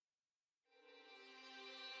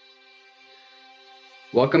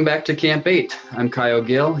Welcome back to Camp 8. I'm Kyle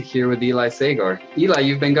Gill here with Eli Sagor. Eli,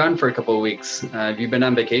 you've been gone for a couple of weeks. Have you been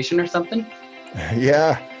on vacation or something?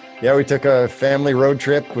 Yeah, yeah, we took a family road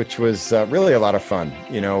trip, which was really a lot of fun.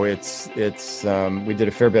 We did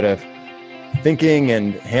a fair bit of thinking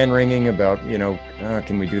and hand wringing about,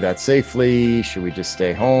 can we do that safely? Should we just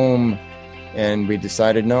stay home? And we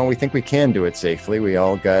decided, no, we think we can do it safely. We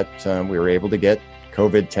were able to get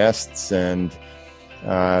COVID tests, and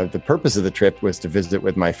the purpose of the trip was to visit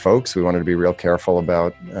with my folks. We wanted to be real careful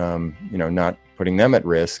about, not putting them at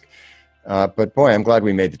risk. But boy, I'm glad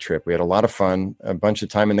we made the trip. We had a lot of fun, a bunch of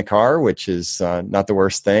time in the car, which is not the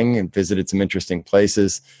worst thing, and visited some interesting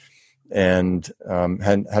places, and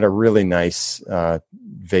had a really nice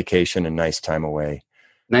vacation and nice time away.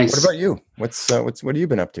 Nice. What about you? What have you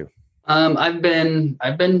been up to? I've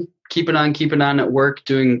been keeping on at work.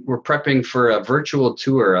 We're prepping for a virtual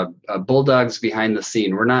tour, a Bulldogs behind the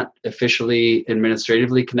scene. We're not officially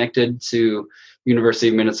administratively connected to University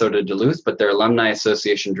of Minnesota Duluth, but their alumni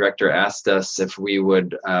association director asked us if we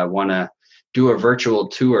would want to do a virtual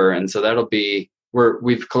tour, and so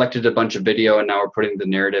we've collected a bunch of video, and now we're putting the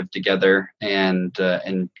narrative together and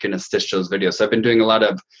going to stitch those videos. So I've been doing a lot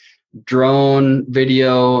of drone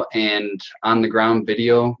video and on the ground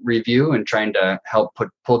video review and trying to help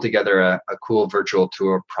pull together a cool virtual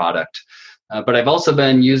tour product. But I've also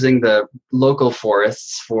been using the local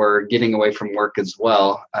forests for getting away from work as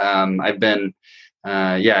well. There's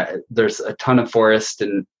a ton of forest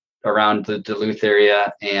around the Duluth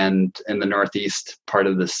area and in the northeast part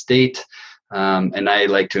of the state. And I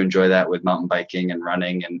like to enjoy that with mountain biking and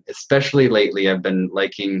running. And especially lately, I've been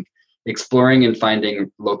liking exploring and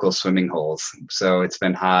finding local swimming holes. So it's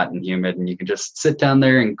been hot and humid, and you can just sit down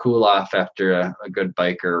there and cool off after a good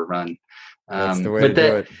bike or a run. That's the way to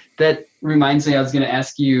do it. That reminds me, I was going to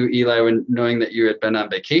ask you, Eli, when knowing that you had been on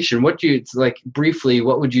vacation, what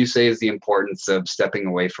would you say is the importance of stepping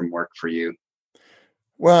away from work for you?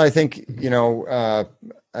 Well, I think, I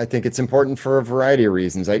think it's important for a variety of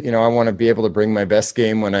reasons. I want to be able to bring my best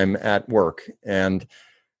game when I'm at work, and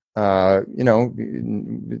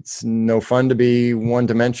it's no fun to be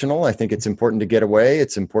one-dimensional. I think it's important to get away.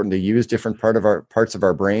 It's important to use different parts of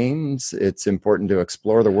our brains. It's important to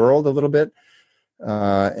explore the world a little bit.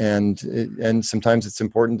 And sometimes it's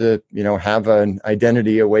important to, have an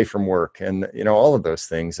identity away from work. And, all of those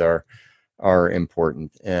things are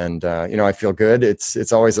important. And, I feel good.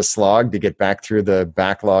 It's always a slog to get back through the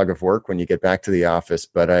backlog of work when you get back to the office,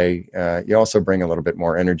 but you also bring a little bit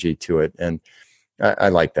more energy to it. And I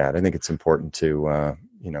like that. I think it's important to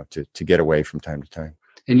get away from time to time.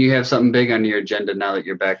 And you have something big on your agenda now that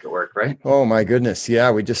you're back at work, right? Oh my goodness.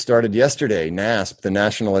 Yeah. We just started yesterday, NASP, the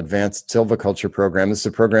National Advanced Silviculture Program. This is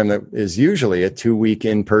a program that is usually a 2-week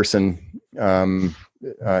in-person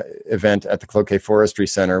event at the Cloquet Forestry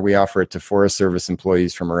Center. We offer it to Forest Service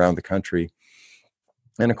employees from around the country.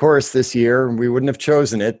 And of course, this year we wouldn't have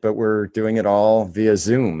chosen it, but we're doing it all via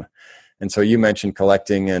Zoom. And so you mentioned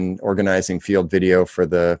collecting and organizing field video for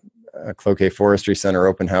the Cloquet Forestry Center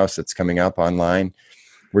open house that's coming up online.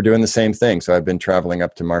 We're doing the same thing. So I've been traveling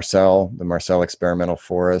up to the Marcel Experimental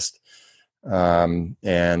Forest,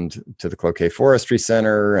 and to the Cloquet Forestry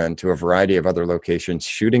Center and to a variety of other locations,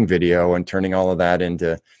 shooting video and turning all of that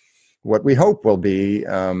into what we hope will be,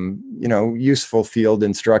 useful field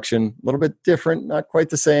instruction, a little bit different, not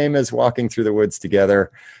quite the same as walking through the woods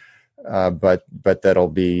together. But that'll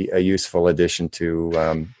be a useful addition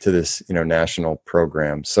to this national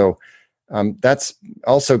program. So that's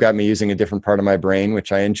also got me using a different part of my brain,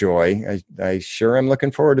 which I enjoy. I sure am looking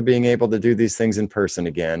forward to being able to do these things in person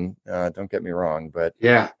again. Don't get me wrong, but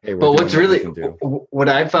yeah. Hey, but what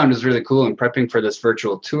I found is really cool in prepping for this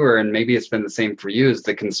virtual tour, and maybe it's been the same for you, is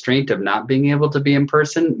the constraint of not being able to be in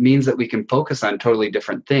person means that we can focus on totally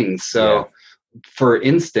different things. So. Yeah. For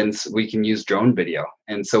instance, we can use drone video,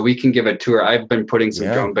 and so we can give a tour. I've been putting some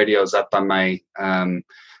drone videos up on my on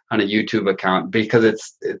a YouTube account because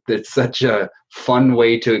it's such a fun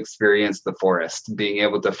way to experience the forest. Being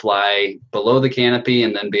able to fly below the canopy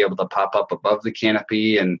and then be able to pop up above the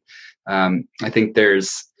canopy, and I think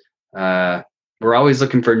we're always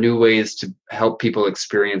looking for new ways to help people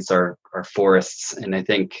experience our forests, and I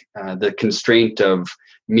think the constraint of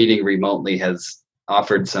meeting remotely has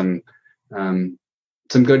offered some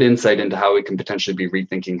good insight into how we can potentially be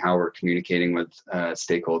rethinking how we're communicating with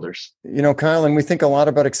stakeholders. Kyle, and we think a lot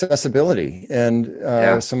about accessibility,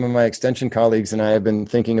 and some of my extension colleagues and I have been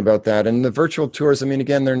thinking about that. And the virtual tours, I mean,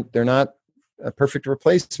 again, they're not a perfect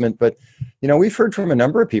replacement, but we've heard from a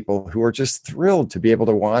number of people who are just thrilled to be able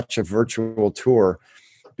to watch a virtual tour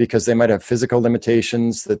because they might have physical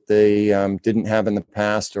limitations that they didn't have in the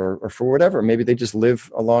past, or for whatever. Maybe they just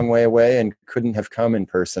live a long way away and couldn't have come in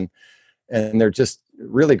person. And they're just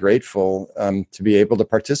really grateful to be able to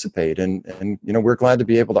participate. And we're glad to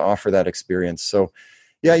be able to offer that experience. So,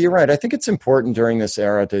 yeah, you're right. I think it's important during this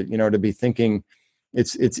era to be thinking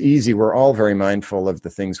it's easy. We're all very mindful of the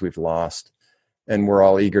things we've lost, and we're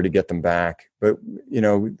all eager to get them back. But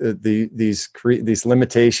these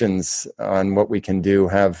limitations on what we can do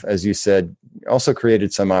have, as you said, also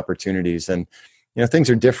created some opportunities. And things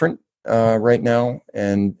are different right now,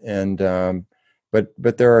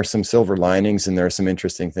 but there are some silver linings, and there are some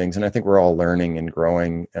interesting things. And I think we're all learning and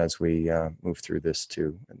growing as we move through this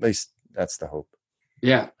too. At least that's the hope.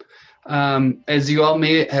 Yeah. As you all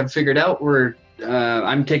may have figured out,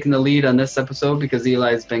 I'm taking the lead on this episode because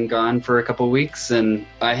Eli's been gone for a couple of weeks, and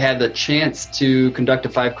I had the chance to conduct a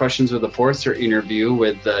 5 questions with a Forester interview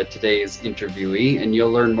with today's interviewee, and you'll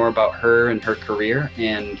learn more about her and her career.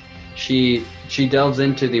 And she delves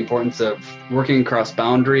into the importance of working across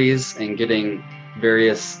boundaries and getting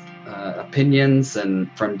various opinions and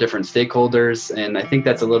from different stakeholders. And I think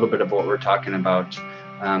that's a little bit of what we're talking about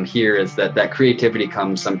here, is that creativity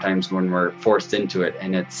comes sometimes when we're forced into it,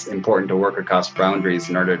 and it's important to work across boundaries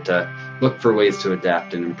in order to look for ways to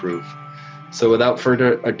adapt and improve. So without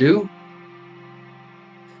further ado.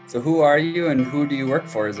 So who are you and who do you work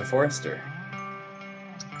for as a forester?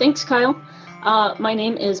 Thanks, Kyle. My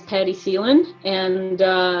name is Patty Thielen, and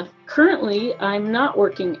currently I'm not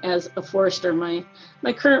working as a forester. My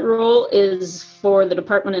current role is for the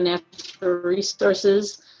Department of Natural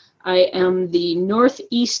Resources. I am the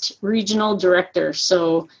Northeast Regional Director,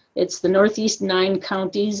 so it's the Northeast 9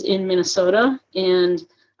 counties in Minnesota, and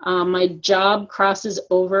my job crosses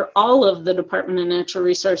over all of the Department of Natural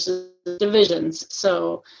Resources divisions.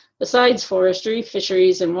 So besides forestry,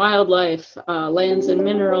 fisheries and wildlife, lands and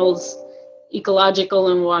minerals, ecological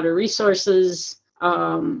and water resources,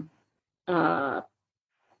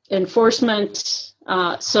 enforcement.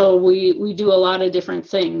 So we do a lot of different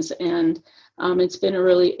things, and it's been a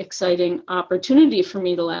really exciting opportunity for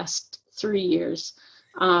me the last 3 years.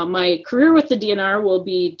 My career with the DNR will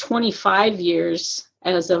be 25 years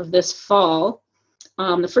as of this fall.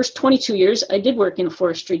 The first 22 years I did work in a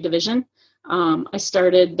forestry division. I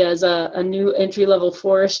started as a new entry-level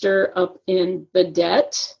forester up in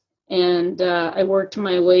Baudette, and I worked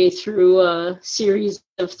my way through a series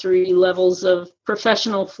of 3 levels of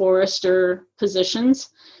professional forester positions.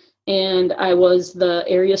 And I was the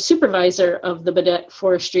area supervisor of the Baudette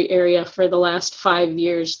forestry area for the last 5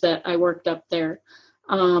 years that I worked up there.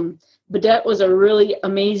 Baudette was a really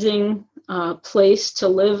amazing place to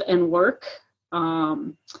live and work.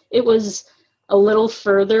 It was a little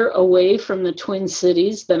further away from the Twin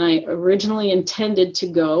Cities than I originally intended to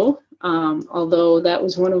go, although that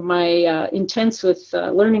was one of my intents with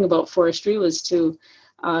learning about forestry, was to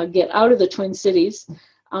get out of the Twin Cities.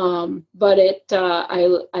 But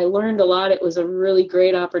I learned a lot. It was a really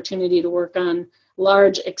great opportunity to work on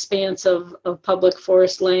large expanse of public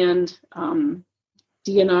forest land,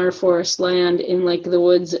 DNR forest land in Lake of the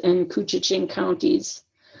Woods and Koochiching counties.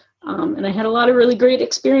 And I had a lot of really great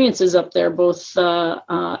experiences up there, both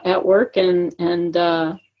at work and in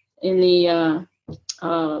the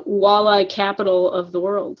walleye capital of the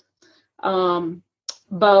world.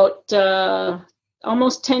 About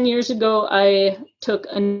almost 10 years ago, I took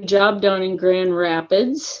a job down in Grand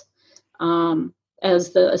Rapids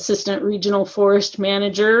as the assistant regional forest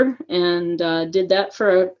manager, and did that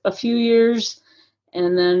for a few years,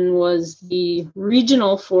 and then was the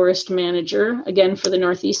regional forest manager, again for the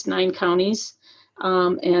Northeast 9 counties.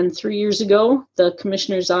 And 3 years ago, the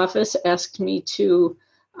commissioner's office asked me to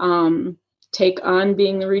take on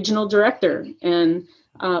being the regional director, and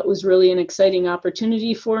it was really an exciting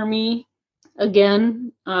opportunity for me.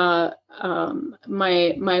 Again, my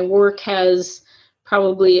work has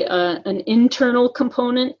probably an internal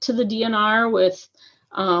component to the DNR, with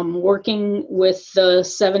working with the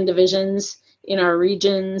 7 divisions in our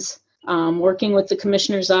regions, working with the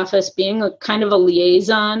commissioner's office, being a kind of a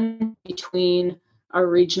liaison between our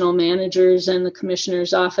regional managers and the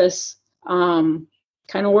commissioner's office, kind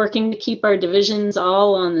of working to keep our divisions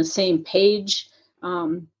all on the same page.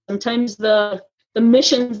 Sometimes the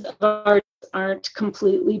missions of ours aren't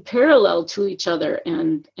completely parallel to each other,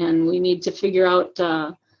 and we need to figure out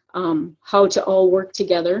how to all work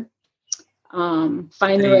together, find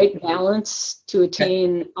the right balance to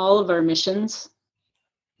attain all of our missions.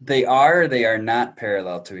 They are or they are not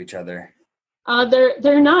parallel to each other?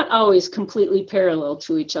 They're not always completely parallel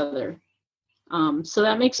to each other. So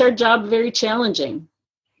that makes our job very challenging.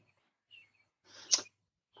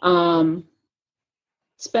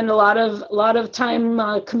 spend a lot of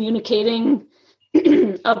time communicating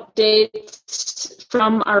updates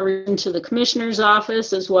from our region to the commissioner's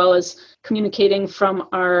office, as well as communicating from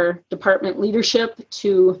our department leadership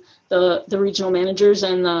to the regional managers.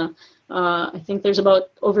 And I think there's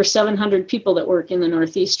about over 700 people that work in the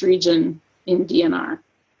Northeast region in DNR.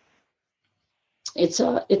 It's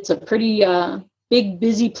a pretty big,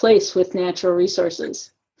 busy place with natural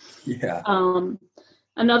resources. Yeah.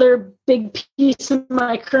 Another big piece of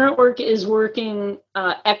my current work is working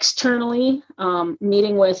externally,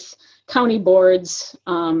 meeting with county boards,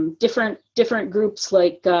 different groups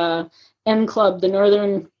like NCLUB, the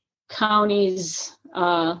Northern Counties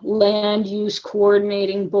Land Use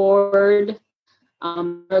Coordinating Board,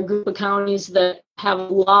 a group of counties that have a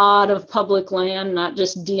lot of public land, not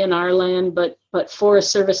just DNR land, but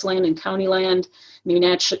Forest Service land and county land,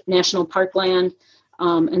 national park land.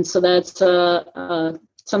 And so that's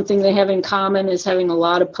something they have in common, is having a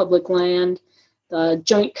lot of public land. The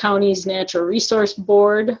Joint Counties Natural Resource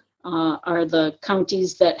Board are the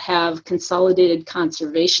counties that have consolidated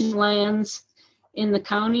conservation lands in the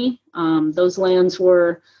county. Those lands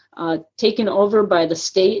were taken over by the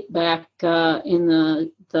state back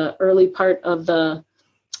in the early part of the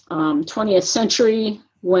 20th century,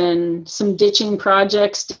 when some ditching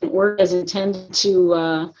projects didn't work as intended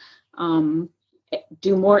to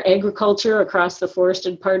do more agriculture across the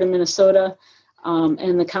forested part of Minnesota.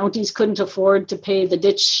 And the counties couldn't afford to pay the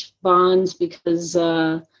ditch bonds because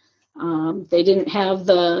they didn't have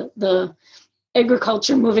the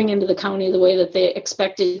agriculture moving into the county the way that they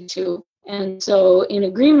expected to. And so in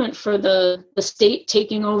agreement for the state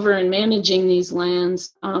taking over and managing these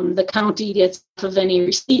lands, the county gets off of any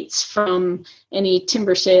receipts from any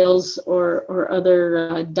timber sales or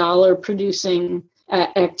other dollar producing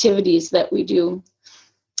activities that we do.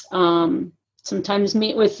 Sometimes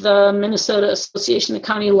meet with the Minnesota Association of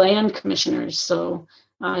County Land Commissioners. So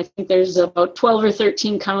I think there's about 12 or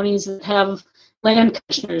 13 counties that have land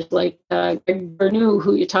commissioners, like Greg Bernew,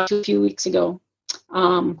 who you talked to a few weeks ago.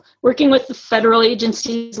 Working with the federal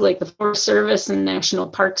agencies like the Forest Service and National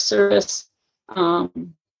Park Service,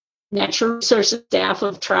 natural resources staff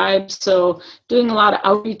of tribes. So doing a lot of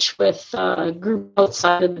outreach with groups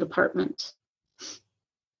outside of the department.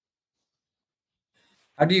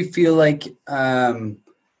 How do you feel like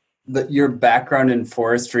that your background in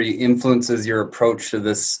forestry influences your approach to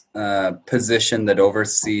this position that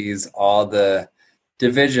oversees all the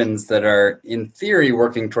divisions that are in theory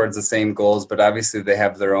working towards the same goals, but obviously they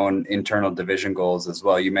have their own internal division goals as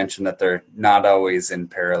well? You mentioned that they're not always in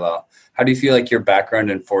parallel. How do you feel like your background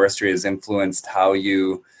in forestry has influenced how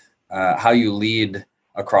you lead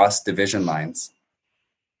across division lines?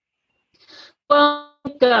 Well,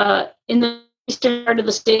 in the eastern part of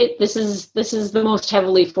the state, this is the most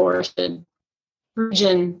heavily forested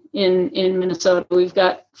region in Minnesota. We've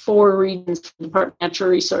got 4 regions for the Department of Natural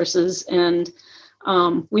Resources, and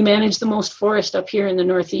we manage the most forest up here in the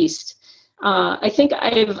Northeast. I think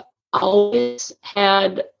I've always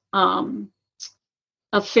had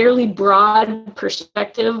a fairly broad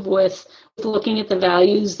perspective with looking at the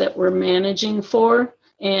values that we're managing for,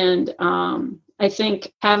 and I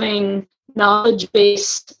think having knowledge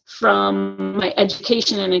base from my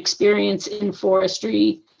education and experience in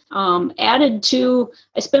forestry added to,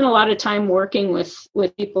 I spent a lot of time working with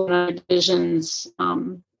people in our divisions,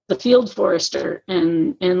 the field forester,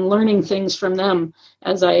 and learning things from them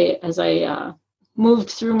as I moved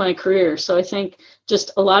through my career. So I think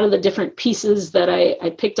just a lot of the different pieces that I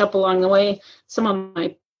picked up along the way, some of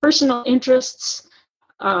my personal interests,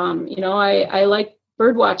 I like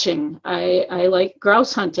bird watching, I like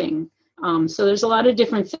grouse hunting. So there's a lot of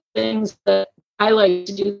different things that I like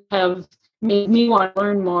to do have made me want to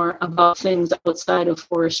learn more about things outside of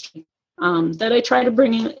forestry that I try to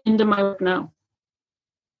bring into my work now.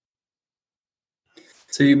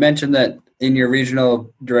 So you mentioned that in your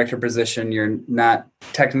regional director position, you're not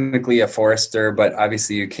technically a forester, but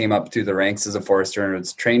obviously you came up through the ranks as a forester and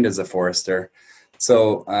was trained as a forester.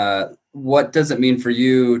 So what does it mean for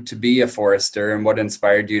you to be a forester, and what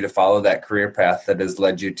inspired you to follow that career path that has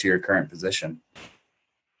led you to your current position?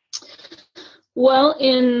 Well,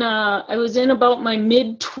 I was in about my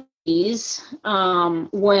mid-20s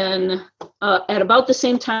when at about the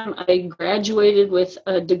same time I graduated with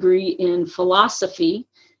a degree in philosophy,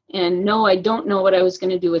 and no, I don't know what I was going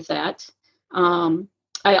to do with that.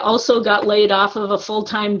 I also got laid off of a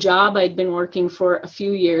full-time job I'd been working for a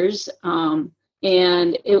few years,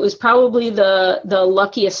 and it was probably the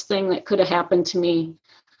luckiest thing that could have happened to me,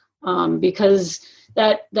 because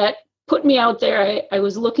that put me out there. I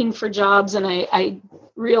was looking for jobs, and I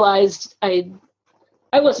realized I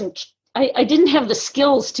wasn't I didn't have the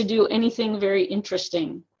skills to do anything very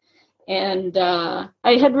interesting. And I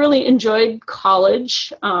had really enjoyed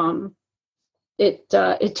college.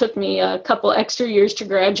 It took me a couple extra years to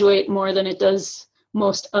graduate, more than it does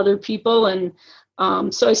most other people. And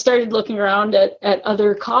so I started looking around at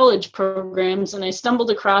other college programs, and I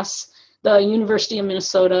stumbled across the University of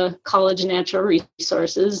Minnesota College of Natural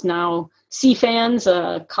Resources, now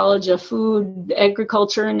CFANS, College of Food,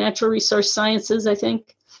 Agriculture, and Natural Resource Sciences, I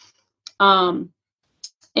think. And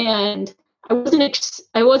I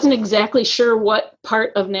wasn't exactly sure what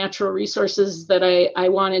part of natural resources that I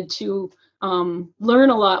wanted to learn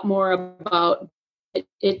a lot more about.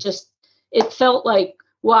 It felt like,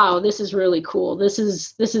 wow, this is really cool. This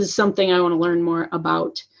is something I want to learn more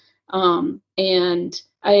about. And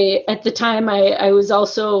at the time I was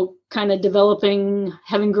also kind of developing,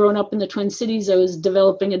 having grown up in the Twin Cities, I was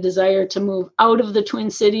developing a desire to move out of the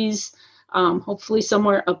Twin Cities, hopefully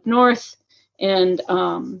somewhere up north. And,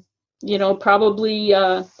 probably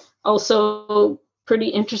also pretty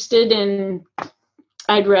interested in,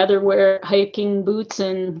 I'd rather wear hiking boots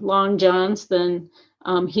and long johns than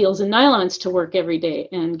heels and nylons to work every day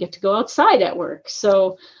and get to go outside at work.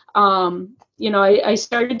 So, I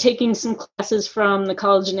started taking some classes from the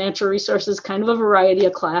College of Natural Resources, kind of a variety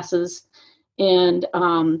of classes. And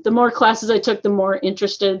the more classes I took, the more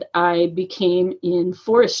interested I became in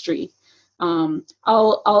forestry.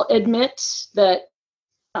 I'll admit that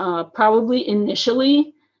probably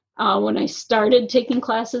initially, when I started taking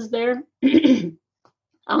classes there,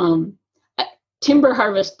 timber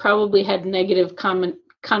harvest probably had negative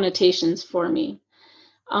connotations for me.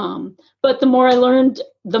 But the more I learned,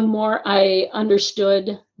 the more I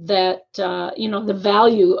understood that, the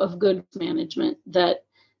value of good management, that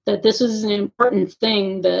this is an important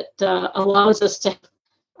thing that allows us to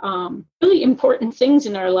really important things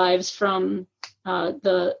in our lives, from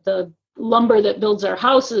the lumber that builds our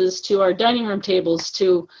houses to our dining room tables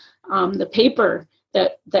to the paper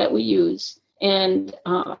that we use. And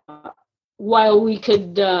while we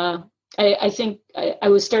could, I think I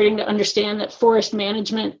was starting to understand that forest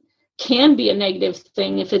management can be a negative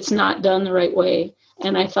thing if it's not done the right way.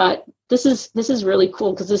 And I thought, this is really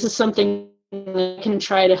cool, because this is something that I can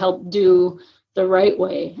try to help do the right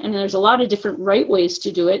way. And there's a lot of different right ways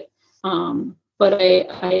to do it. But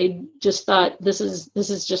I just thought, this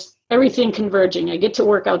is just everything converging. I get to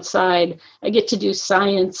work outside. I get to do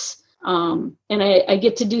science. And I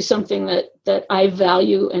get to do something that I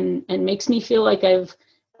value and makes me feel like I've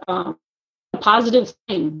a positive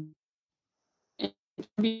thing.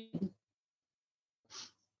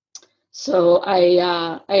 So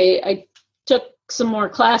I took some more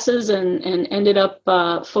classes and ended up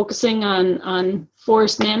focusing on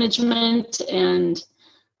forest management, and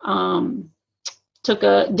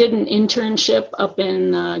did an internship up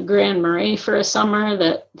in Grand Marais for a summer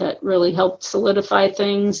that really helped solidify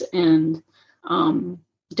things, and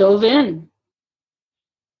dove in.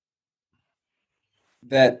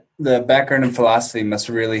 That the background in philosophy must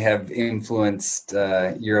really have influenced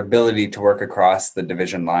your ability to work across the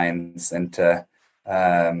division lines, and to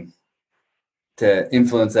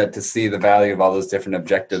influence that, to see the value of all those different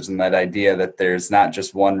objectives, and that idea that there's not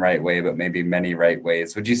just one right way, but maybe many right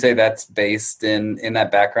ways. Would you say that's based in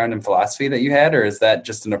that background in philosophy that you had, or is that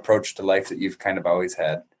just an approach to life that you've kind of always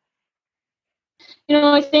had?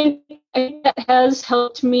 I think that has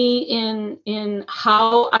helped me in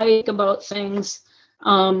how I think about things.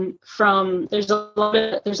 There's a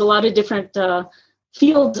lot of different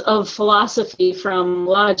fields of philosophy, from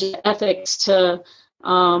logic, ethics, to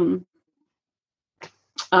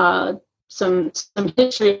some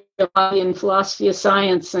history of body and philosophy of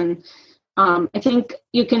science, and I think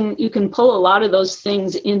you can pull a lot of those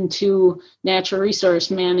things into natural resource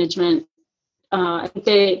management. I think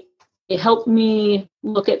they help me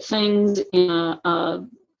look at things in a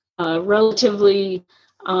relatively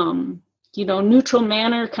neutral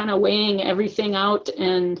manner, kind of weighing everything out.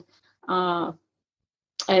 And I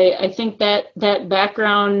think that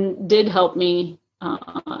background did help me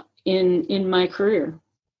in my career.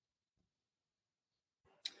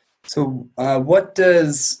 So what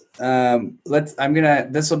does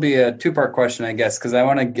this will be a two-part question, I guess, because I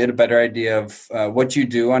want to get a better idea of what you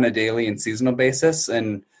do on a daily and seasonal basis.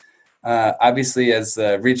 And obviously, as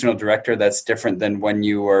a regional director, that's different than when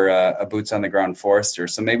you were a boots on the ground forester.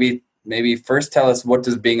 So maybe first tell us, what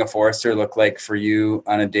does being a forester look like for you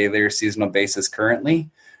on a daily or seasonal basis currently,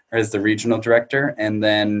 or as the regional director? And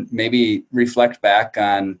then maybe reflect back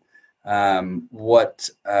on what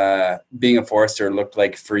being a forester looked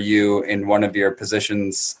like for you in one of your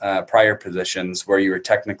prior positions where you were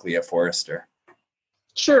technically a forester.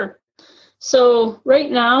 Sure. So right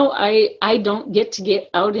now, I don't get to get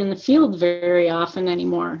out in the field very often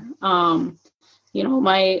anymore. My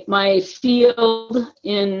field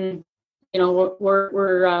in,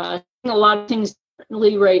 we're doing a lot of things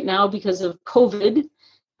differently right now because of COVID.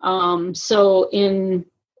 So in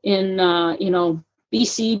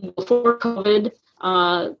BC before COVID,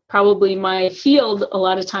 probably my field a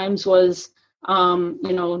lot of times was,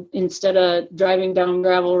 instead of driving down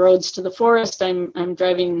gravel roads to the forest, I'm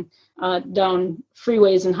driving down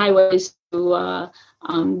freeways and highways to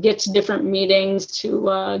get to different meetings,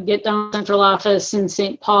 to get down central office in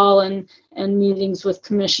St. Paul and meetings with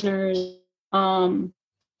commissioners.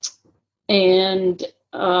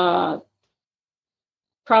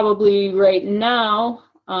 Probably right now,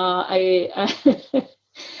 I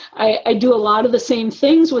do a lot of the same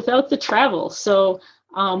things without the travel. So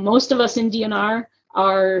most of us in DNR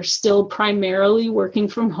are still primarily working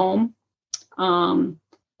from home.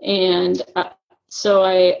 So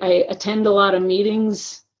I attend a lot of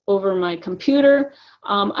meetings over my computer.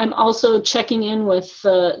 I'm also checking in with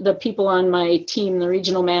the people on my team, the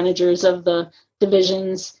regional managers of the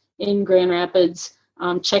divisions in Grand Rapids,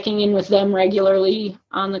 checking in with them regularly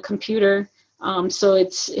on the computer. So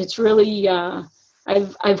it's really,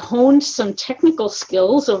 I've honed some technical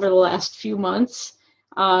skills over the last few months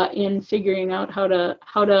in figuring out how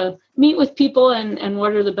to meet with people and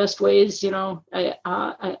what are the best ways.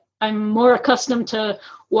 I'm more accustomed to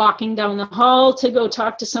walking down the hall to go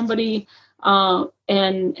talk to somebody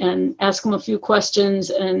and ask them a few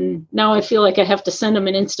questions. And now I feel like I have to send them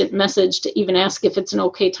an instant message to even ask if it's an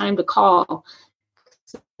okay time to call.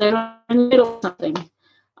 They're in the middle of something.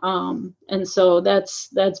 And so that's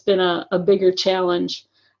been a bigger challenge.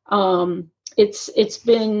 It's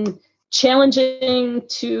been challenging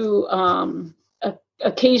to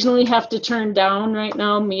occasionally have to turn down right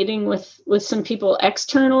now meeting with some people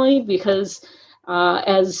externally because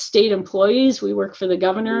as state employees, we work for the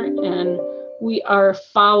governor and we are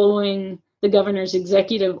following the governor's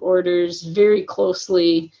executive orders very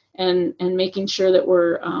closely and making sure that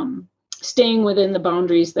we're staying within the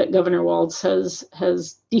boundaries that Governor Walz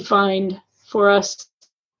has defined for us.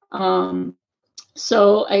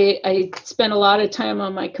 So I spend a lot of time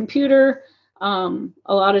on my computer, a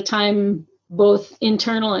lot of time both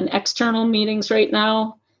internal and external meetings right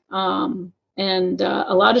now, and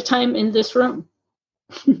a lot of time in this room.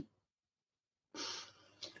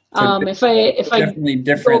 If I definitely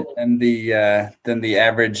different than the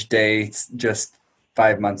average day just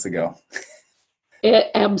 5 months ago.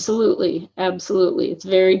 Absolutely. It's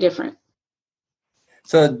very different.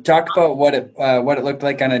 So talk about what it looked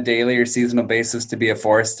like on a daily or seasonal basis to be a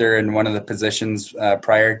forester in one of the positions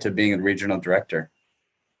prior to being a regional director.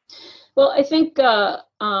 Well, I think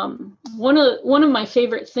one of my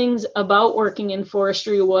favorite things about working in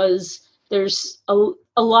forestry was there's a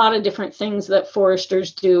lot of different things that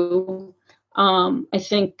foresters do. I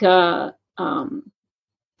think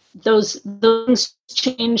those things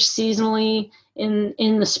change seasonally.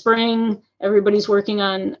 In the spring, everybody's working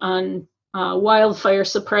on wildfire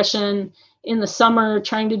suppression. In the summer,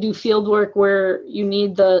 trying to do field work where you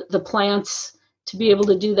need the plants to be able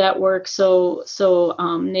to do that work. So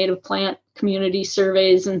native plant community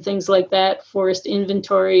surveys and things like that, forest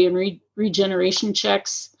inventory and regeneration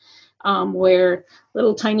checks, where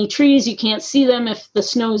little tiny trees, you can't see them if the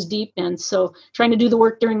snow is deep. And so trying to do the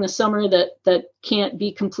work during the summer that can't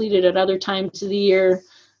be completed at other times of the year.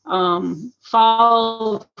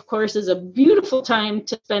 Fall, of course, is a beautiful time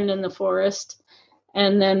to spend in the forest.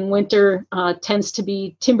 And then winter tends to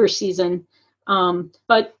be timber season.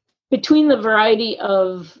 But between the variety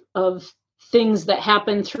of things that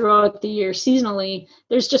happen throughout the year seasonally,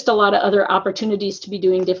 there's just a lot of other opportunities to be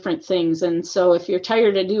doing different things. And so if you're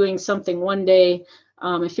tired of doing something one day,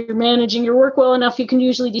 if you're managing your work well enough, you can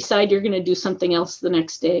usually decide you're going to do something else the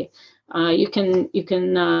next day. You can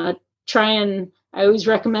try and, I always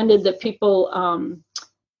recommended that people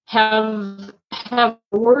have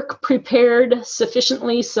work prepared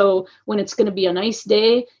sufficiently so when it's going to be a nice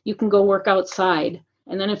day, you can go work outside.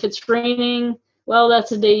 And then if it's raining, well,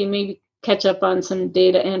 that's a day you maybe catch up on some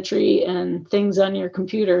data entry and things on your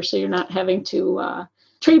computer so you're not having to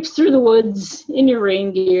traipse through the woods in your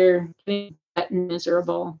rain gear, getting wet and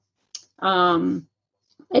miserable. I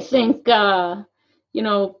think,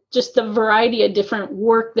 just the variety of different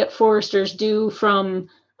work that foresters do, from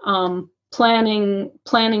planning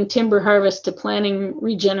timber harvest to planning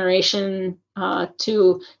regeneration,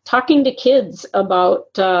 to talking to kids about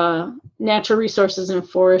natural resources and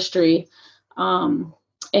forestry.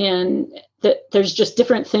 And that there's just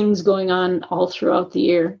different things going on all throughout the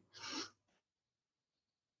year.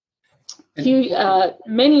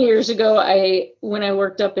 Many years ago, when I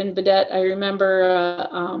worked up in Baudette, I remember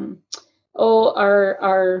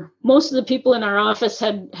our most of the people in our office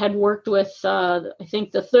had worked with I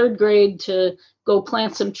think the third grade to go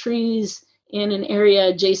plant some trees in an area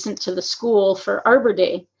adjacent to the school for Arbor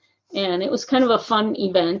Day, and it was kind of a fun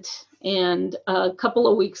event. And a couple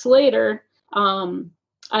of weeks later,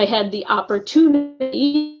 I had the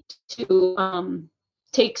opportunity to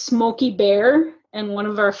take Smokey Bear and one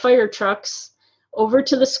of our fire trucks over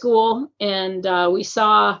to the school, and we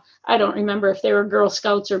saw, I don't remember if they were Girl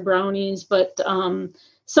Scouts or Brownies, but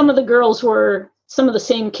some of the girls were some of the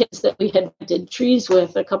same kids that we had planted trees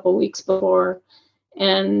with a couple weeks before.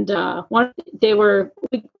 And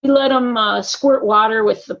we let them squirt water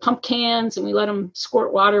with the pump cans, and we let them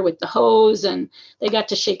squirt water with the hose, and they got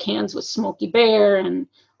to shake hands with Smokey Bear and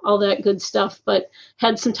all that good stuff, but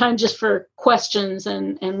had some time just for questions.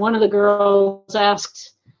 And one of the girls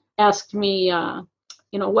asked me,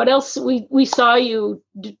 what else we saw you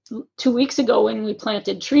 2 weeks ago when we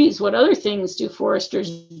planted trees, what other things do foresters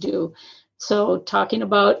do? So talking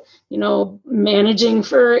about, managing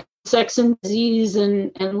for insects and disease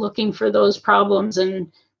and looking for those problems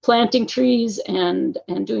and planting trees and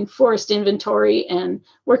doing forest inventory and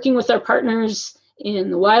working with our partners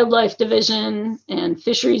in the wildlife division and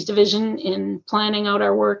fisheries division in planning out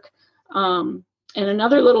our work. And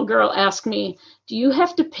another little girl asked me, do you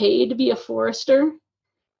have to pay to be a forester?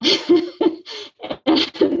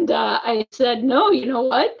 And I said, no, you know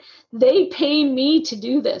what? They pay me to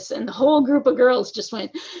do this. And the whole group of girls just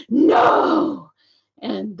went, no.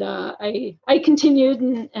 And I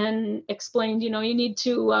continued and explained, you need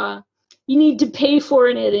to pay for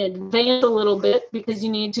it in advance a little bit because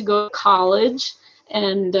you need to go to college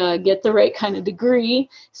and get the right kind of degree.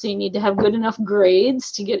 So you need to have good enough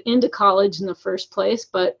grades to get into college in the first place.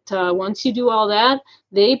 But once you do all that,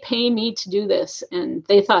 they pay me to do this. And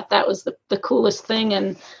they thought that was the coolest thing.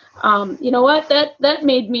 And you know what? That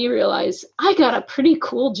made me realize I got a pretty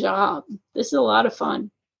cool job. This is a lot of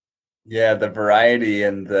fun. Yeah, the variety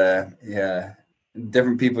and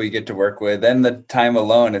different people you get to work with and the time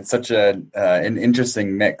alone. It's such an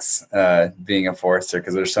interesting mix being a forester,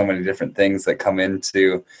 because there's so many different things that come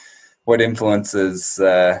into what influences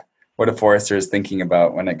what a forester is thinking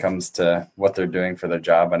about when it comes to what they're doing for their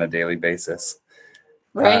job on a daily basis.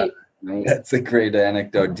 Right. That's a great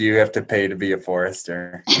anecdote. Do you have to pay to be a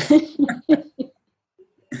forester?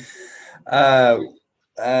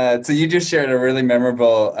 So you just shared a really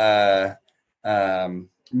memorable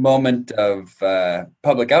moment of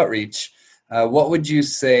public outreach. What would you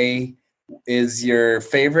say is your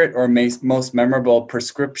favorite or most memorable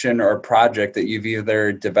prescription or project that you've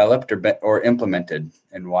either developed or implemented,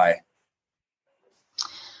 and why?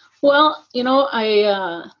 Well,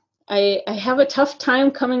 I have a tough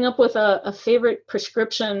time coming up with a favorite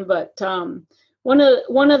prescription, but one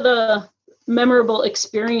of the memorable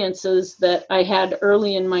experiences that I had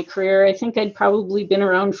early in my career, I think I'd probably been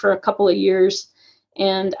around for a couple of years,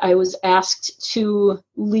 and I was asked to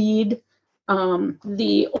lead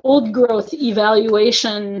the old growth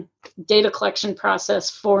evaluation data collection process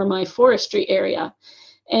for my forestry area.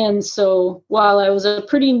 And so while I was a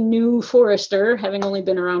pretty new forester, having only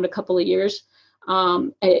been around a couple of years,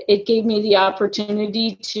 it gave me the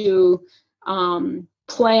opportunity to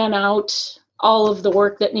plan out all of the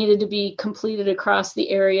work that needed to be completed across the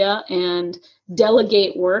area and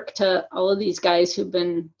delegate work to all of these guys who've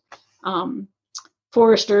been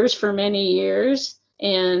foresters for many years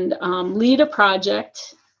and lead a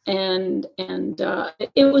project. And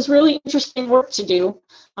it was really interesting work to do.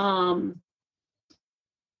 I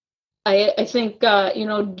think,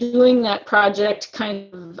 doing that project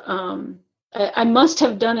kind of, I must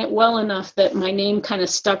have done it well enough that my name kind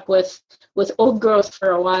of stuck with old growth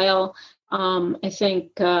for a while. I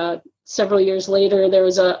think several years later, there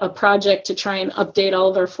was a project to try and update all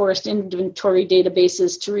of our forest inventory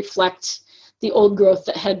databases to reflect the old growth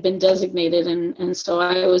that had been designated. And so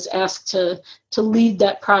I was asked to lead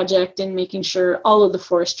that project in making sure all of the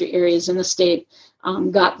forestry areas in the state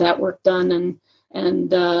got that work done.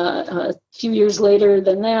 And a few years later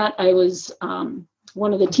than that, I was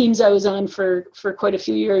one of the teams I was on for quite a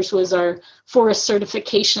few years was our forest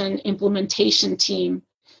certification implementation team.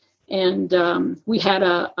 And we had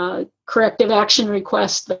a corrective action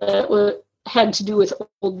request that had to do with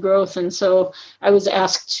old growth. And so I was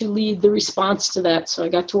asked to lead the response to that. So I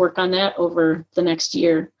got to work on that over the next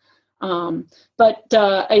year. But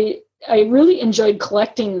I really enjoyed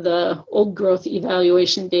collecting the old growth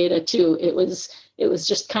evaluation data too. It was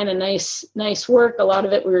just kind of nice work. A lot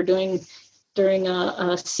of it we were doing during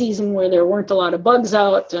a season where there weren't a lot of bugs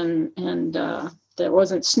out, and There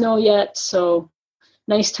wasn't snow yet, so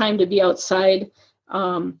nice time to be outside.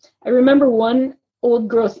 I remember one old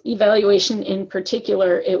growth evaluation in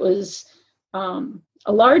particular. It was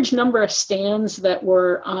a large number of stands that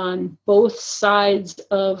were on both sides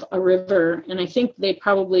of a river, and I think they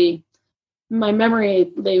probably, my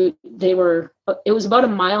memory, they were, it was about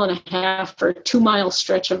 1.5 miles or 2 mile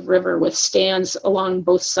stretch of river with stands along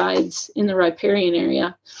both sides in the riparian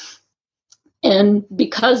area. And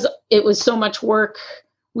because it was so much work,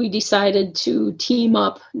 we decided to team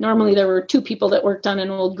up. Normally there were 2 people that worked on an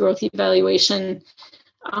old growth evaluation.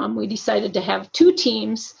 We decided to have 2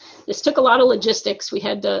 teams. This took a lot of logistics. We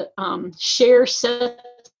had to share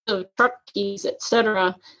sets of truck keys,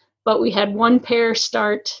 etc. But we had one pair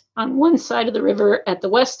start on one side of the river at the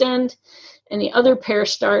west end, and the other pair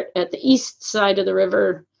start at the east side of the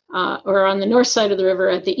river, or on the north side of the river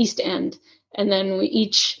at the east end. And then we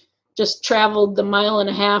each just traveled the 1.5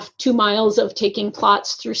 miles, 2 miles of taking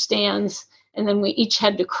plots through stands. And then we each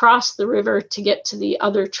had to cross the river to get to the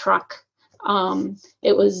other truck.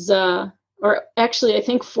 It was, or actually, I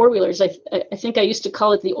think 4-wheelers. I think I used to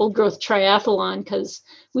call it the old growth triathlon, because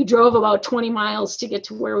we drove about 20 miles to get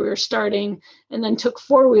to where we were starting, and then took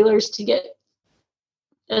 4-wheelers to get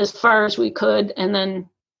as far as we could, and then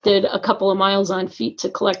did a couple of miles on feet to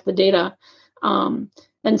collect the data.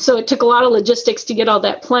 And so it took a lot of logistics to get all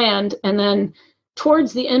that planned. And then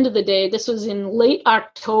towards the end of the day, this was in late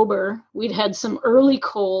October, we'd had some early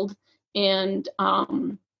cold, and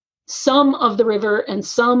some of the river and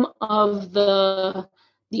some of the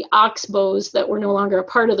oxbows that were no longer a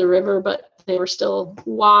part of the river, but they were still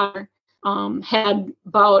water, had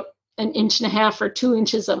about 1.5 inches or 2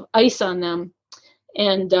 inches of ice on them.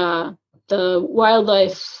 And the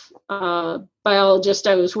wildlife biologist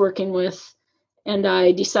I was working with and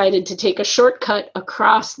I decided to take a shortcut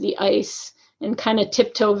across the ice and kind of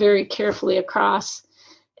tiptoe very carefully across.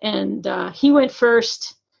 And he went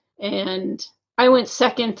first, and I went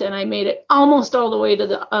second, and I made it almost all the way to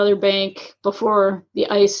the other bank before the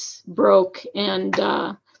ice broke. And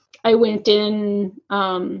I went in,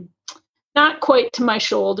 not quite to my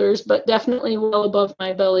shoulders, but definitely well above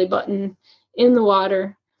my belly button in the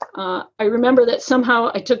water. I remember that somehow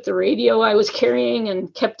I took the radio I was carrying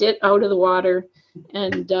and kept it out of the water.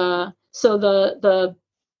 And so the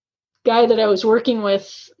guy that I was working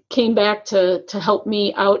with came back to help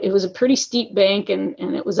me out. It was a pretty steep bank, and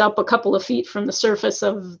it was up a couple of feet from the surface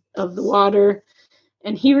of the water.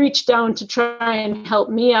 And he reached down to try and help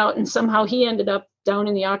me out, and somehow he ended up down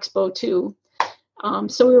in the oxbow too.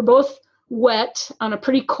 So we were both wet on a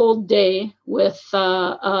pretty cold day with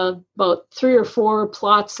about 3 or 4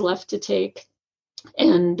 plots left to take.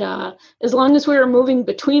 And as long as we were moving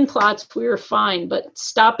between plots, we were fine. But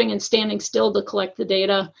stopping and standing still to collect the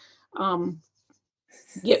data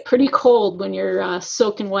get pretty cold when you're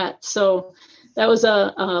soaking wet. So that was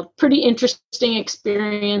a pretty interesting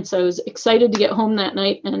experience. I was excited to get home that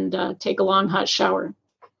night and take a long hot shower.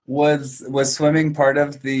 Was swimming part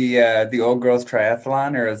of the old growth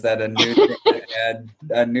triathlon, or is that a new thing to add,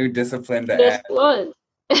 a new discipline to Yes, add? it was.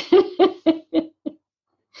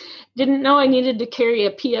 Didn't know I needed to carry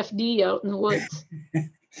a PFD out in the woods.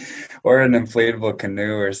 Or an inflatable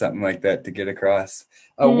canoe or something like that to get across.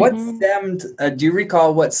 What stemmed, do you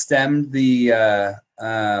recall what stemmed the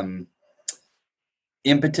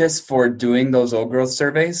impetus for doing those old growth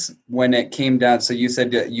surveys when it came down? So you said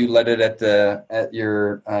that you led it at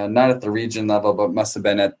your not at the region level, but must have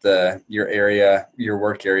been at your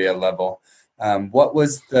work area level. What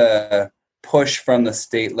was the push from the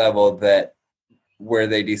state level where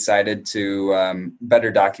they decided to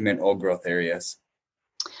better document old growth areas?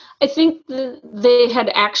 I think they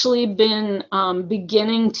had actually been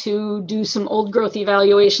beginning to do some old growth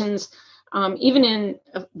evaluations even in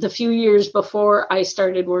the few years before I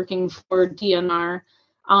started working for DNR.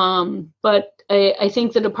 But I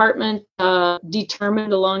think the department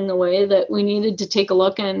determined along the way that we needed to take a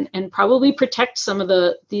look and probably protect some of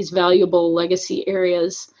these valuable legacy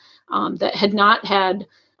areas that had not had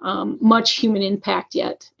much human impact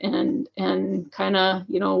yet. And kind of,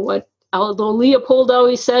 what although Leopold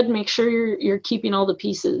always said, make sure you're keeping all the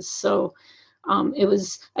pieces. So it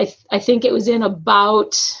was, I think it was in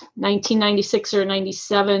about 1996 or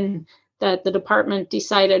 97 that the department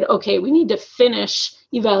decided, okay, we need to finish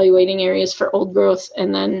evaluating areas for old growth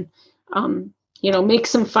and then, make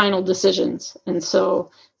some final decisions. And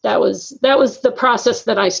so that was the process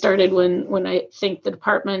that I started when I think the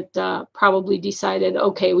department probably decided,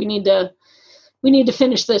 okay, we need to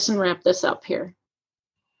finish this and wrap this up here.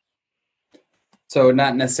 So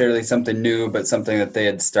not necessarily something new, but something that they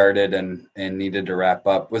had started and needed to wrap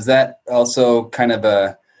up. Was that also kind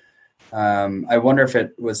of I wonder if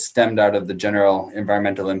it was stemmed out of the general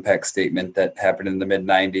environmental impact statement that happened in the mid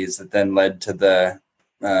 90s that then led to the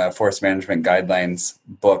forest management guidelines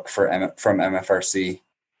book from MFRC.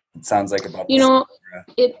 It sounds like about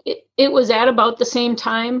it was at about the same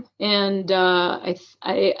time, and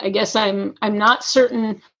I guess I'm not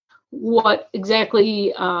certain what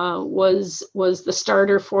exactly was the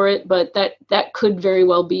starter for it, but that could very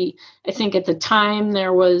well be. I think at the time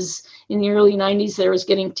there was, in the early 90s, there was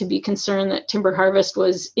getting to be concern that timber harvest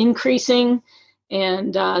was increasing,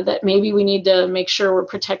 and that maybe we need to make sure we're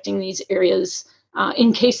protecting these areas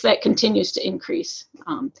in case that continues to increase.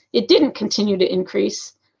 It didn't continue to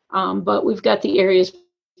increase, but we've got the areas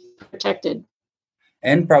protected.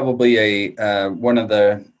 And probably one of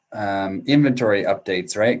the inventory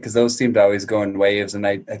updates, right? Because those seem to always go in waves. And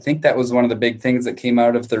I think that was one of the big things that came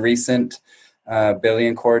out of the recent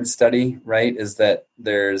Billion Cord study, right? Is that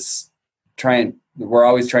we're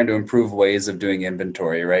always trying to improve ways of doing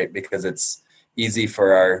inventory, right? Because it's easy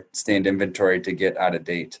for our stand inventory to get out of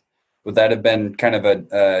date. Would that have been kind of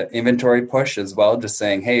a inventory push as well? Just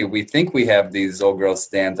saying, hey, we think we have these old growth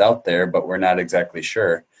stands out there, but we're not exactly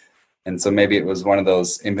sure. And so maybe it was one of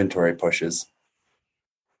those inventory pushes.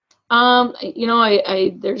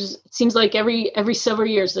 It seems like every several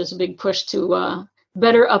years there's a big push to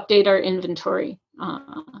better update our inventory.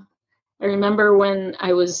 I remember when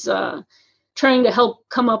I was trying to help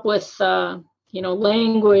come up with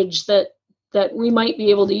language that we might be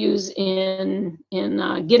able to use in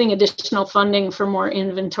getting additional funding for more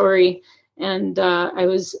inventory, and I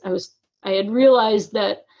had realized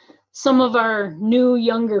that some of our new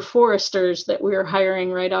younger foresters that we were hiring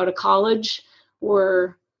right out of college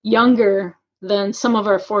were younger than some of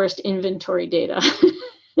our forest inventory data.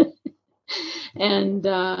 And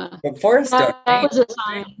but forest that was a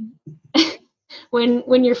sign.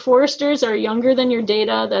 When your foresters are younger than your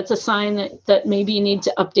data, that's a sign that maybe you need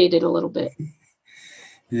to update it a little bit.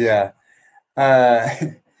 Yeah.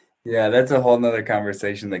 Yeah, that's a whole nother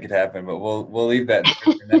conversation that could happen, but we'll leave that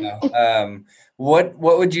there for now. What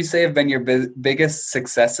would you say have been your biggest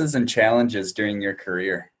successes and challenges during your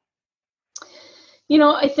career?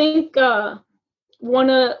 I think one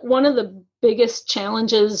of the biggest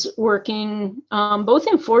challenges working both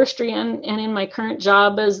in forestry and in my current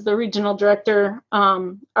job as the regional director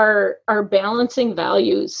are balancing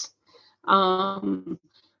values. In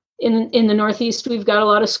the Northeast, we've got a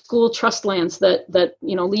lot of school trust lands that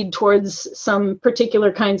lead towards some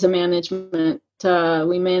particular kinds of management.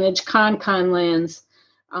 We manage con lands.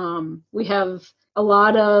 We have a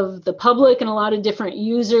lot of the public and a lot of different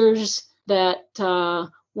users that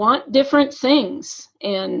want different things,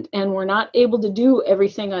 and we're not able to do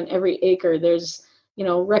everything on every acre. There's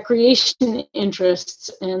recreation interests,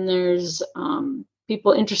 and there's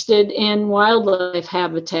people interested in wildlife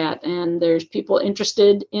habitat, and there's people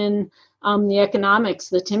interested in the economics,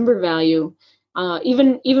 the timber value.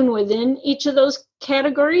 Even within each of those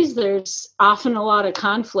categories, there's often a lot of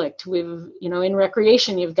conflict. In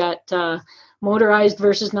recreation, you've got motorized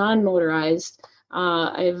versus non-motorized.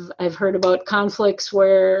 I've heard about conflicts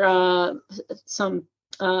where some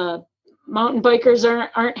mountain bikers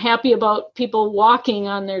aren't happy about people walking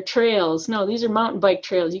on their trails. No, these are mountain bike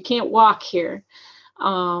trails. You can't walk here.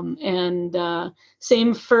 And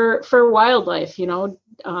same for wildlife.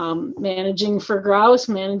 Managing for grouse,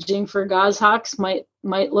 managing for goshawks might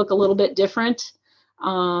look a little bit different.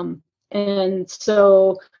 And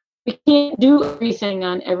so we can't do everything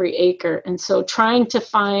on every acre. And so trying to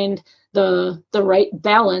find the right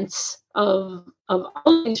balance of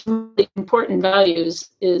all these really important values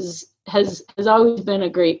has always been a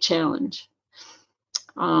great challenge.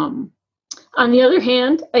 On the other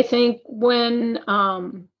hand, I think when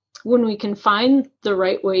we can find the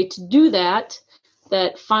right way to do that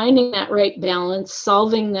finding that right balance,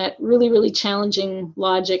 solving that really, really challenging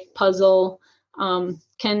logic puzzle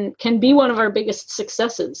can be one of our biggest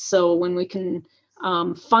successes. So when we can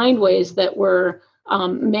find ways that we're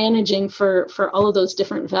managing for all of those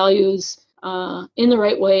different values in the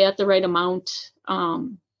right way, at the right amount,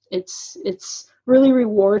 it's really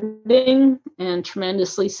rewarding and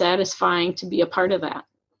tremendously satisfying to be a part of that.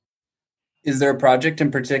 Is there a project in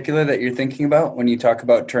particular that you're thinking about when you talk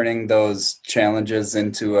about turning those challenges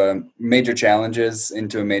into major challenges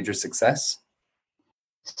into a major success?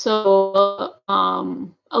 So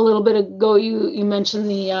a little bit ago, you mentioned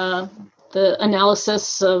the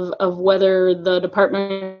analysis of whether the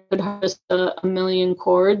department could harvest 1 million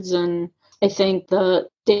cords, and I think the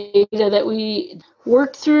data that we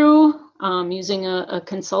worked through using a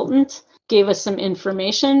consultant gave us some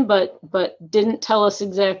information, but didn't tell us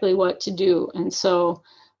exactly what to do. And so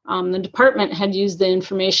the department had used the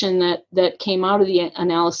information that came out of the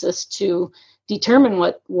analysis to determine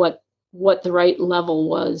what the right level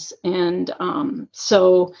was. And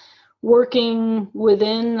so working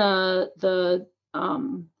within the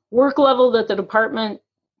work level that the department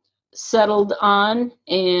settled on,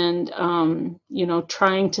 and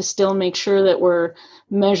trying to still make sure that we're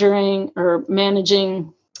measuring or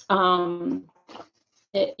managing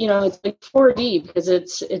it's like 4D, because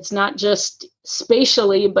it's not just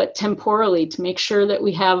spatially but temporally, to make sure that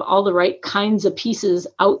we have all the right kinds of pieces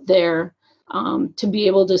out there to be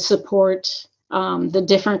able to support the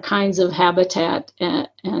different kinds of habitat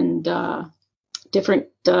and different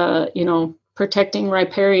protecting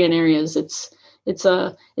riparian areas. It's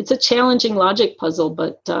a challenging logic puzzle,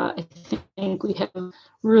 but I think we have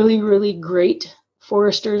really, really great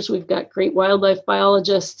foresters. We've got great wildlife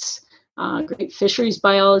biologists, great fisheries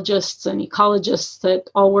biologists and ecologists that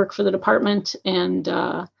all work for the department. And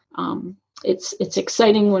it's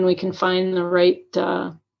exciting when we can find the right,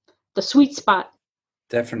 the sweet spot.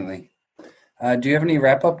 Definitely. Do you have any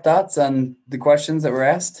wrap-up thoughts on the questions that were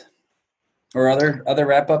asked, or other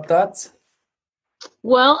wrap-up thoughts?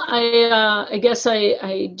 Well, I guess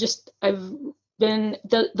I've been,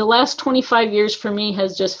 the last 25 years for me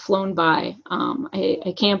has just flown by.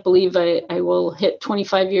 I can't believe I will hit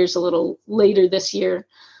 25 years a little later this year.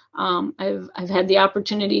 I've had the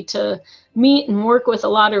opportunity to meet and work with a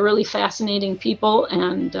lot of really fascinating people,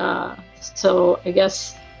 and so I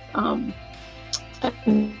guess I'm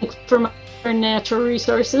thankful for my natural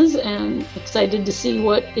resources and excited to see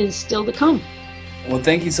what is still to come. Well,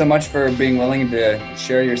 thank you so much for being willing to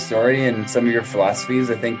share your story and some of your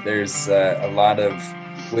philosophies. I think there's a lot of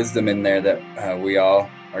wisdom in there that we all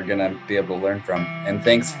are going to be able to learn from. And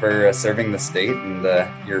thanks for serving the state and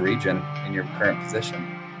your region in your current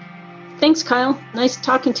position. Thanks, Kyle. Nice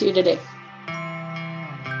talking to you today.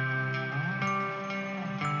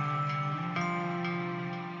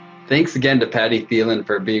 Thanks again to Patty Thielen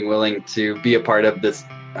for being willing to be a part of this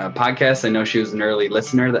podcast. I know she was an early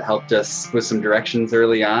listener that helped us with some directions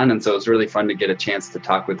early on. And so it was really fun to get a chance to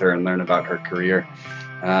talk with her and learn about her career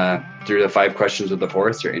through the 5 Questions with the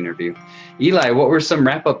Forester interview. Eli, what were some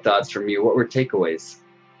wrap-up thoughts from you? What were takeaways?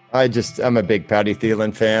 I'm a big Patty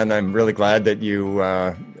Thielen fan. I'm really glad that you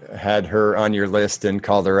had her on your list and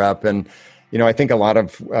called her up. And, I think a lot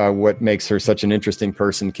of what makes her such an interesting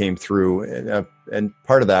person came through. And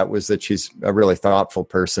part of that was that she's a really thoughtful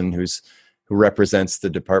person who represents the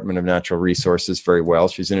Department of Natural Resources very well.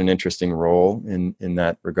 She's in an interesting role in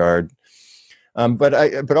that regard.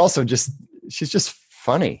 But also she's just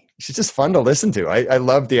funny. She's just fun to listen to. I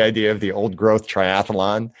love the idea of the old growth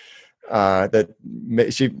triathlon. That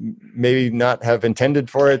she maybe not have intended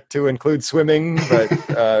for it to include swimming,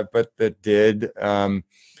 but that did.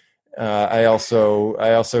 I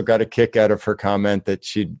also got a kick out of her comment that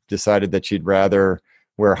she decided that she'd rather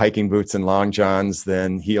wear hiking boots and long johns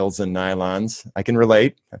than heels and nylons. I can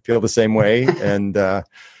relate. I feel the same way, and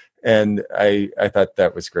I thought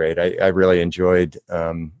that was great. I really enjoyed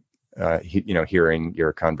hearing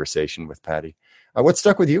your conversation with Patty. What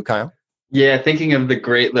stuck with you, Kyle? Yeah, thinking of the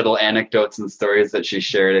great little anecdotes and stories that she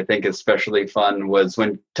shared, I think especially fun was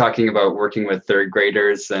when talking about working with 3rd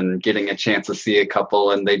graders and getting a chance to see a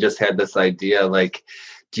couple, and they just had this idea like,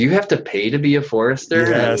 do you have to pay to be a forester?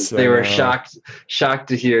 Yes, and they were shocked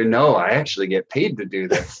to hear, no, I actually get paid to do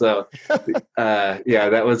this. So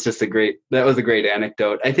that was a great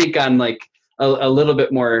anecdote. I think on like a little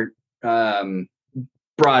bit more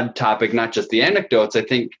broad topic, not just the anecdotes, I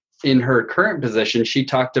think in her current position, she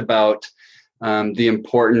talked about the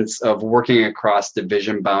importance of working across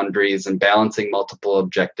division boundaries and balancing multiple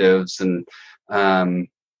objectives. And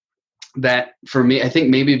that for me, I think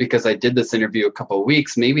maybe because I did this interview a couple of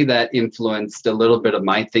weeks, maybe that influenced a little bit of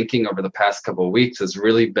my thinking over the past couple of weeks, has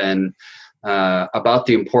really been about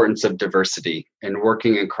the importance of diversity and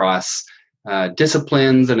working across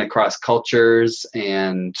disciplines and across cultures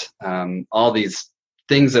and all these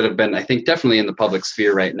things that have been, I think, definitely in the public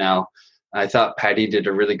sphere right now. I thought Patty did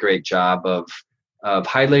a really great job of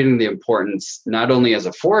highlighting the importance, not only as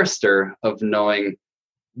a forester, of knowing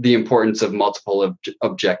the importance of multiple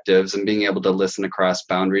objectives and being able to listen across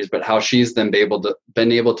boundaries, but how she's then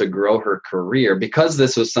been able to grow her career, because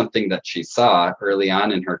this was something that she saw early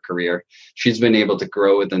on in her career. She's been able to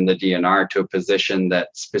grow within the DNR to a position that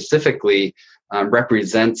specifically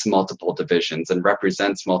represents multiple divisions and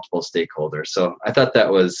represents multiple stakeholders. So I thought that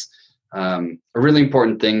was a really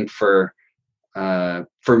important thing for a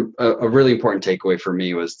really important takeaway for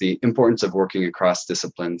me, was the importance of working across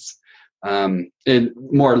disciplines. And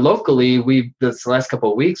more locally, this last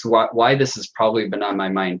couple of weeks, why this has probably been on my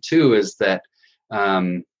mind too, is that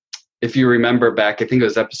if you remember back, I think it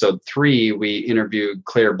was episode 3, we interviewed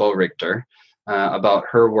Claire Boerichter about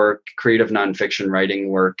her work, creative nonfiction writing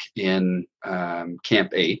work in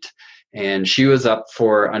Camp 8. And she was up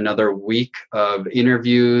for another week of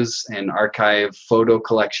interviews and archive photo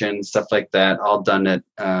collection, stuff like that, all done at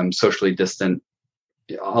socially distant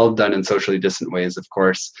ways, of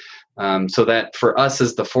course. So that for us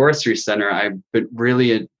as the Forestry Center, I've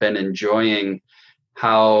really been enjoying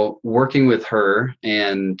how working with her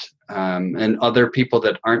and other people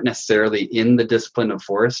that aren't necessarily in the discipline of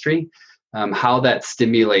forestry, how that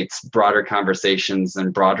stimulates broader conversations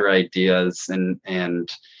and broader ideas and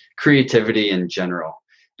creativity in general.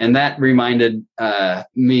 And that reminded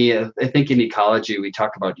me of, I think in ecology, we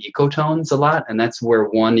talk about ecotones a lot, and that's where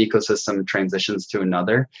one ecosystem transitions to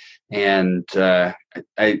another. And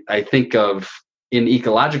I think of, in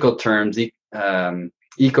ecological terms,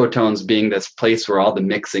 ecotones being this place where all the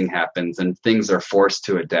mixing happens and things are forced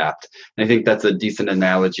to adapt. And I think that's a decent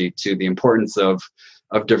analogy to the importance of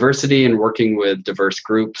diversity and working with diverse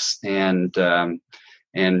groups. And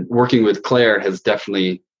working with Claire has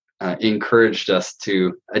definitely encouraged us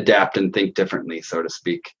to adapt and think differently, so to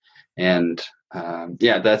speak. And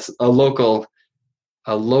that's a local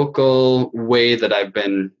way that I've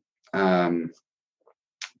been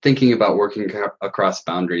thinking about working across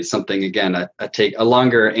boundaries. Something, again, a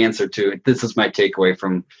longer answer to this is my takeaway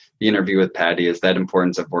from the interview with Patty, is that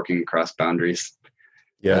importance of working across boundaries.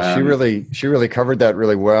 Yeah, she really covered that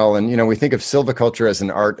really well. And we think of silviculture as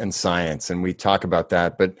an art and science, and we talk about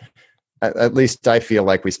that, but at least I feel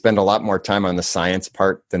like we spend a lot more time on the science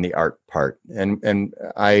part than the art part. And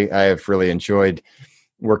I have really enjoyed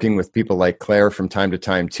working with people like Claire from time to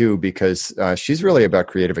time too, because she's really about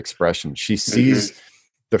creative expression. She sees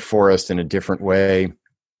the forest in a different way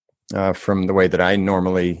from the way that I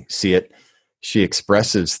normally see it. She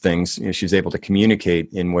expresses things. She's able to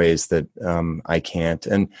communicate in ways that I can't.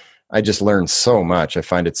 And I just learned so much. I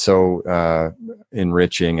find it so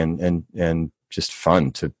enriching and just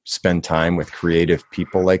fun to spend time with creative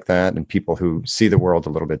people like that and people who see the world a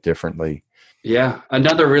little bit differently. Yeah.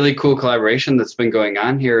 Another really cool collaboration that's been going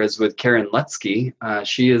on here is with Karen Lutzke.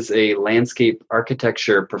 She is a landscape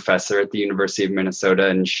architecture professor at the University of Minnesota,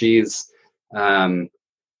 and she's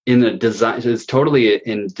totally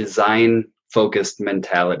in design focused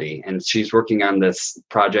mentality. And she's working on this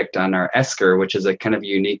project on our esker, which is a kind of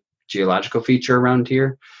unique geological feature around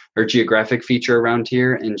here, or geographic feature around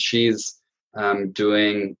here. And she's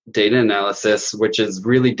doing data analysis, which is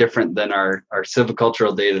really different than our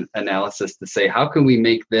silvicultural data analysis, to say, how can we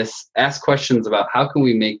make this, ask questions about how can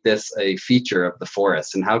we make this a feature of the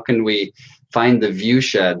forest, and how can we find the view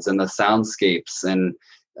sheds and the soundscapes and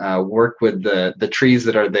work with the trees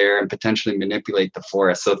that are there and potentially manipulate the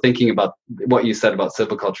forest. So thinking about what you said about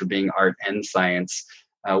silviculture being art and science,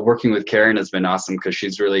 working with Karen has been awesome, because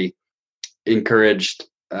she's really encouraged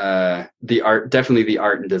the art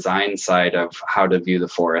and design side of how to view the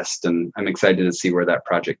forest. And I'm excited to see where that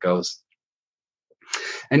project goes.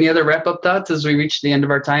 Any other wrap-up thoughts as we reach the end of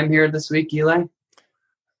our time here this week, Eli?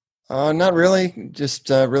 Not really. Just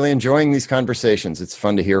really enjoying these conversations. It's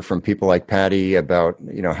fun to hear from people like Patty about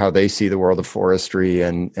how they see the world of forestry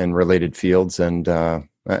and related fields, and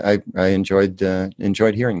I enjoyed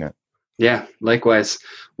hearing that. Yeah, likewise.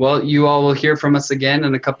 Well, you all will hear from us again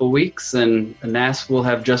in a couple of weeks, and NASS will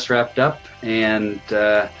have just wrapped up, and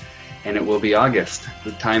it will be August.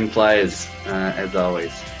 The time flies, as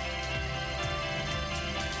always.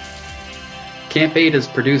 Camp 8 is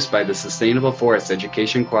produced by the Sustainable Forest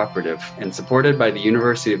Education Cooperative and supported by the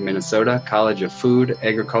University of Minnesota College of Food,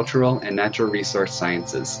 Agricultural, and Natural Resource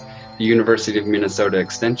Sciences, the University of Minnesota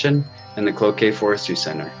Extension, and the Cloquet Forestry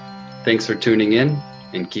Center. Thanks for tuning in,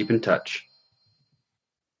 and keep in touch.